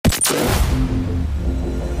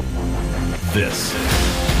This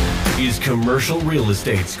is Commercial Real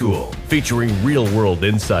Estate School, featuring real-world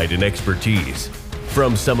insight and expertise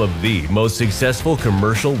from some of the most successful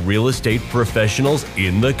commercial real estate professionals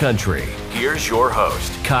in the country. Here's your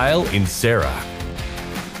host, Kyle and Sarah.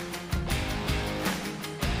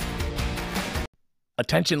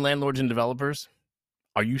 Attention landlords and developers,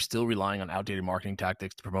 are you still relying on outdated marketing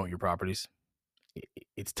tactics to promote your properties?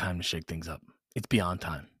 It's time to shake things up. It's beyond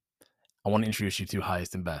time. I want to introduce you to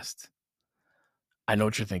Highest and Best. I know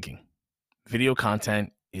what you're thinking. Video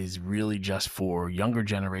content is really just for younger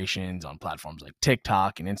generations on platforms like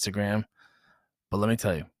TikTok and Instagram. But let me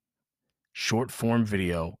tell you, short form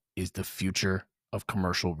video is the future of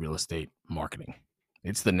commercial real estate marketing.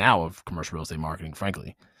 It's the now of commercial real estate marketing,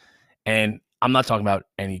 frankly. And I'm not talking about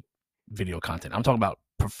any video content. I'm talking about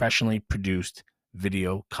professionally produced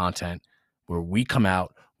video content where we come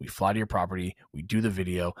out, we fly to your property, we do the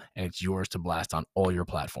video, and it's yours to blast on all your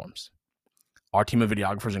platforms. Our team of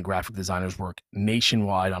videographers and graphic designers work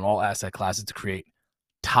nationwide on all asset classes to create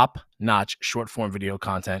top-notch short-form video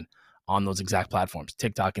content on those exact platforms: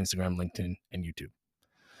 TikTok, Instagram, LinkedIn, and YouTube.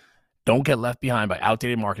 Don't get left behind by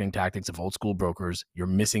outdated marketing tactics of old-school brokers. You're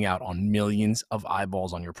missing out on millions of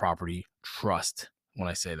eyeballs on your property. Trust when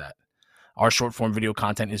I say that. Our short-form video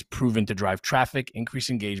content is proven to drive traffic, increase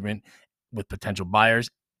engagement with potential buyers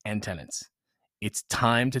and tenants. It's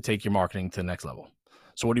time to take your marketing to the next level.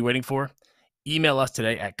 So what are you waiting for? Email us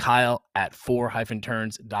today at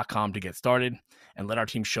kyle@4-turns.com to get started, and let our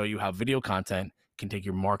team show you how video content can take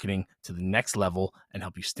your marketing to the next level and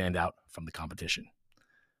help you stand out from the competition.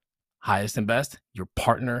 Highest and Best, your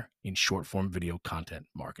partner in short form video content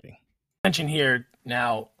marketing. Mention here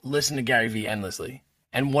now, listen to Gary Vee endlessly.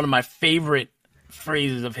 And one of my favorite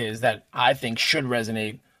phrases of his that I think should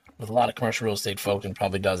resonate with a lot of commercial real estate folks, and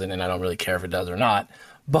probably doesn't, and I don't really care if it does or not,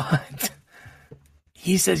 but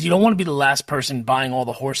he says, you don't want to be the last person buying all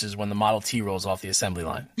the horses when the Model T rolls off the assembly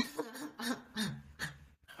line.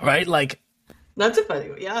 Right? Like, that's a funny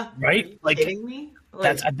one. Yeah. Right? Are you like, kidding me?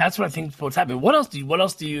 Like, that's what I think what's happening. What else do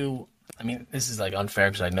you, I mean, this is like unfair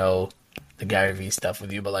because I know the Gary Vee stuff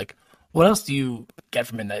with you, but like, what else do you get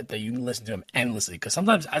from him that you can listen to him endlessly? Because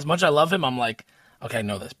sometimes, as much as I love him, I'm like, okay, I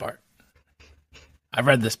know this part. I've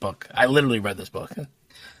read this book. I literally read this book.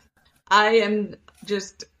 I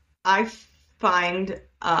find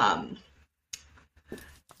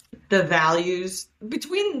the values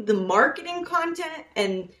between the marketing content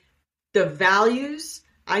and the values,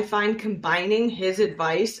 I find combining his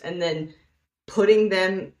advice and then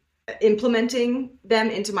implementing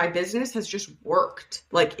them into my business has just worked.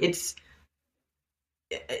 Like it's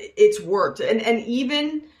worked. And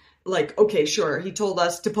even like, okay, sure, he told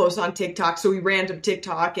us to post on TikTok, so we ran to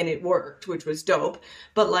TikTok and it worked, which was dope.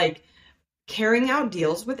 But like carrying out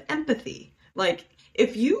deals with empathy. Like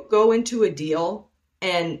if you go into a deal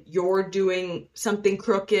and you're doing something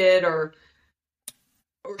crooked or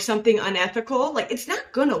something unethical, like it's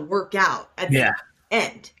not gonna work out at the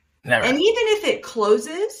end. Never. And even if it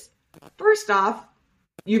closes, first off,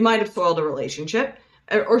 you might have soiled a relationship,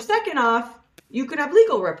 or second off, you could have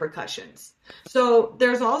legal repercussions. So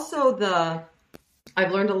there's also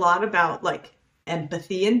I've learned a lot about like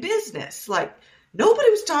empathy in business. Like nobody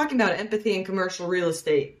was talking about empathy in commercial real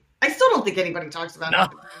estate. I still don't think anybody talks about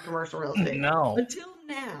empathy in commercial real estate. No. Until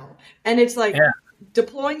now. And it's like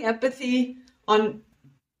deploying empathy on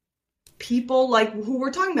people like who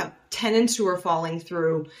we're talking about, tenants who are falling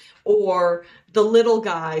through, or the little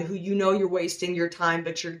guy who you're wasting your time,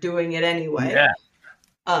 but you're doing it anyway.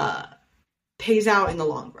 Pays out in the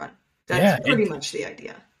long run. That's pretty much the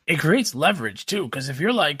idea. It creates leverage too, because if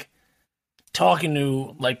you're like talking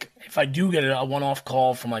to, like, if I do get a one-off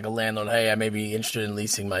call from like a landlord, hey, I may be interested in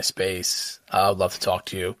leasing my space, I would love to talk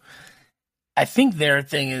to you. I think their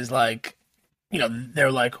thing is like,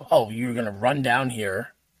 they're like, oh, you're gonna run down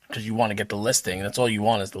here because you want to get the listing, and that's all you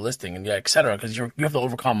want is the listing, and et cetera, because you have to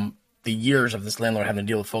overcome the years of this landlord having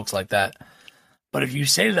to deal with folks like that. But if you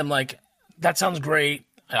say to them like, that sounds great,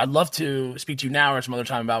 I'd love to speak to you now or some other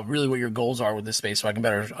time about really what your goals are with this space so I can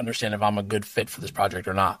better understand if I'm a good fit for this project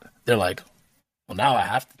or not. They're like, well, now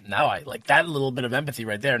I like that little bit of empathy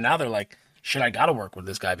right there. Now they're like, shit, I got to work with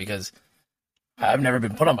this guy because I've never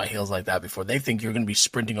been put on my heels like that before. They think you're going to be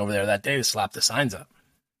sprinting over there that day to slap the signs up.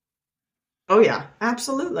 Oh, yeah,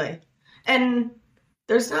 absolutely. And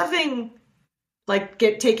there's nothing like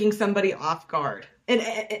taking somebody off guard. And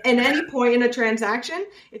at any point in a transaction,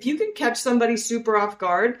 if you can catch somebody super off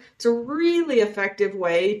guard, it's a really effective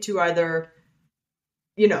way to either,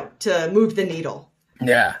 to move the needle.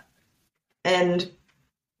 Yeah. And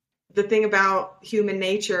the thing about human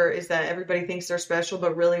nature is that everybody thinks they're special,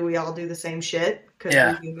 but really we all do the same shit because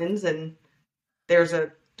we're humans and There's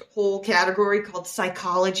a whole category called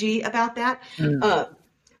psychology about that. Mm.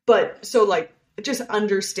 But so like just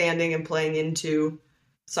understanding and playing into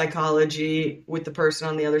psychology with the person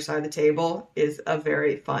on the other side of the table is a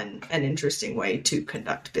very fun and interesting way to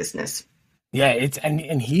conduct business. Yeah,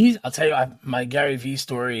 and he's, I'll tell you my Gary Vee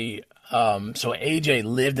story. So AJ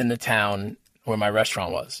lived in the town where my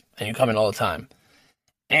restaurant was, and you come in all the time.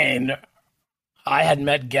 And I had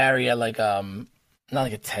met Gary at like not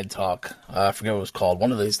like a TED Talk. I forget what it was called.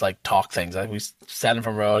 One of these like talk things. We sat in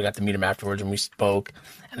front row. I got to meet him afterwards, and we spoke.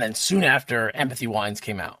 And then soon after, Empathy Wines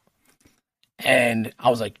came out, and I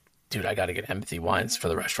was like, "Dude, I got to get Empathy Wines for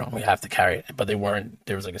the restaurant. We have to carry it." But they weren't.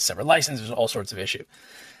 There was like a separate license. There's all sorts of issue.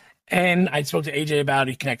 And I spoke to AJ about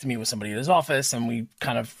it. He connected me with somebody at his office, and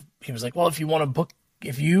he was like, "Well, if you want to book,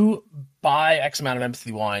 if you buy X amount of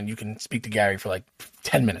Empathy Wine, you can speak to Gary for like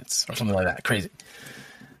 10 minutes or something like that." Crazy.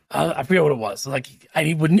 I forget what it was. Like,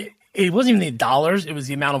 it wasn't even the dollars. It was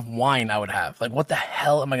the amount of wine I would have. Like, what the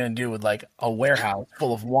hell am I going to do with like a warehouse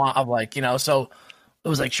full of wine? Of like, so it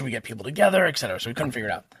was like, should we get people together, et cetera? So we couldn't figure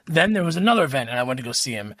it out. Then there was another event, and I went to go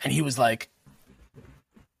see him, and he was like,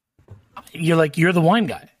 you're the wine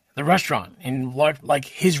guy, the restaurant. And like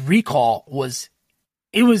his recall was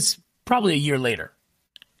probably a year later.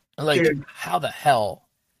 Like, dude, how the hell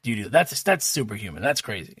do you do that? That's superhuman. That's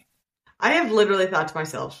crazy. I have literally thought to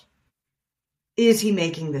myself, is he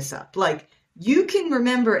making this up? Like, you can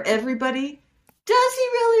remember everybody. Does he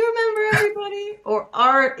really remember everybody?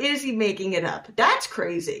 Or is he making it up? That's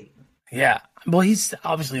crazy. Yeah. Well, he's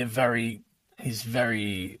obviously he's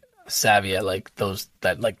very savvy at like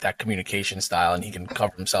that communication style, and he can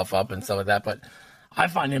cover himself up and stuff like that. But I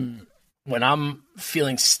find him, when I'm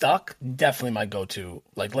feeling stuck, definitely my go-to.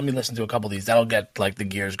 Like, let me listen to a couple of these. That'll get like the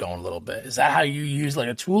gears going a little bit. Is that how you use like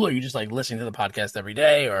a tool, or you just like listening to the podcast every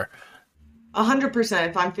day? Or 100%.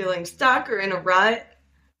 If I'm feeling stuck or in a rut,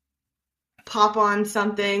 pop on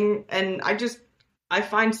something, and I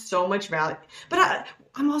find so much value. But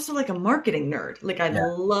I'm also like a marketing nerd. Like, I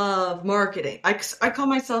love marketing. I call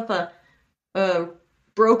myself a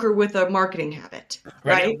broker with a marketing habit,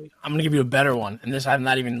 right? I'm gonna give you a better one, and this I'm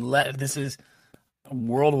not even this is a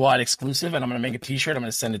worldwide exclusive, and I'm gonna make a t-shirt. I'm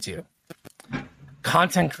gonna send it to you.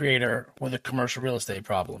 Content creator with a commercial real estate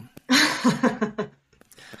problem.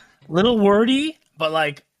 Little wordy, but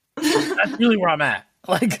like that's really where I'm at.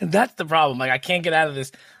 Like, that's the problem. Like, I can't get out of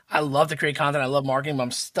this. I love to create content, I love marketing, but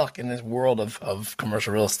I'm stuck in this world of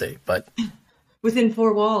commercial real estate. But within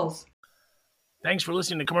four walls. Thanks for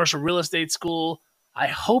listening to Commercial Real Estate School. I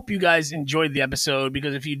hope you guys enjoyed the episode,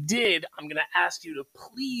 because if you did, I'm going to ask you to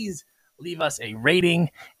please leave us a rating,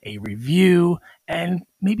 a review, and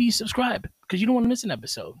maybe subscribe, because you don't want to miss an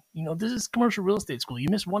episode. This is Commercial Real Estate School. You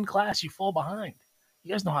miss one class, you fall behind.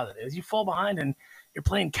 You guys know how that is. You fall behind and you're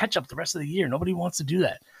playing catch up the rest of the year. Nobody wants to do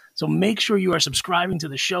that. So make sure you are subscribing to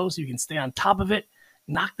the show so you can stay on top of it.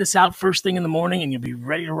 Knock this out first thing in the morning, and you'll be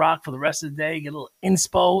ready to rock for the rest of the day. Get a little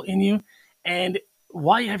inspo in you. And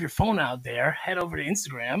while you have your phone out there, head over to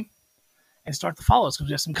Instagram and start to follow us, because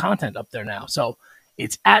we have some content up there now. So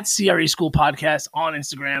it's at CRE School Podcast on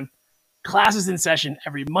Instagram. Classes in session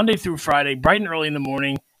every Monday through Friday, bright and early in the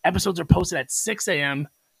morning. Episodes are posted at 6 a.m.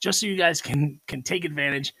 just so you guys can take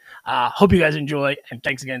advantage. Hope you guys enjoy, and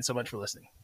thanks again so much for listening.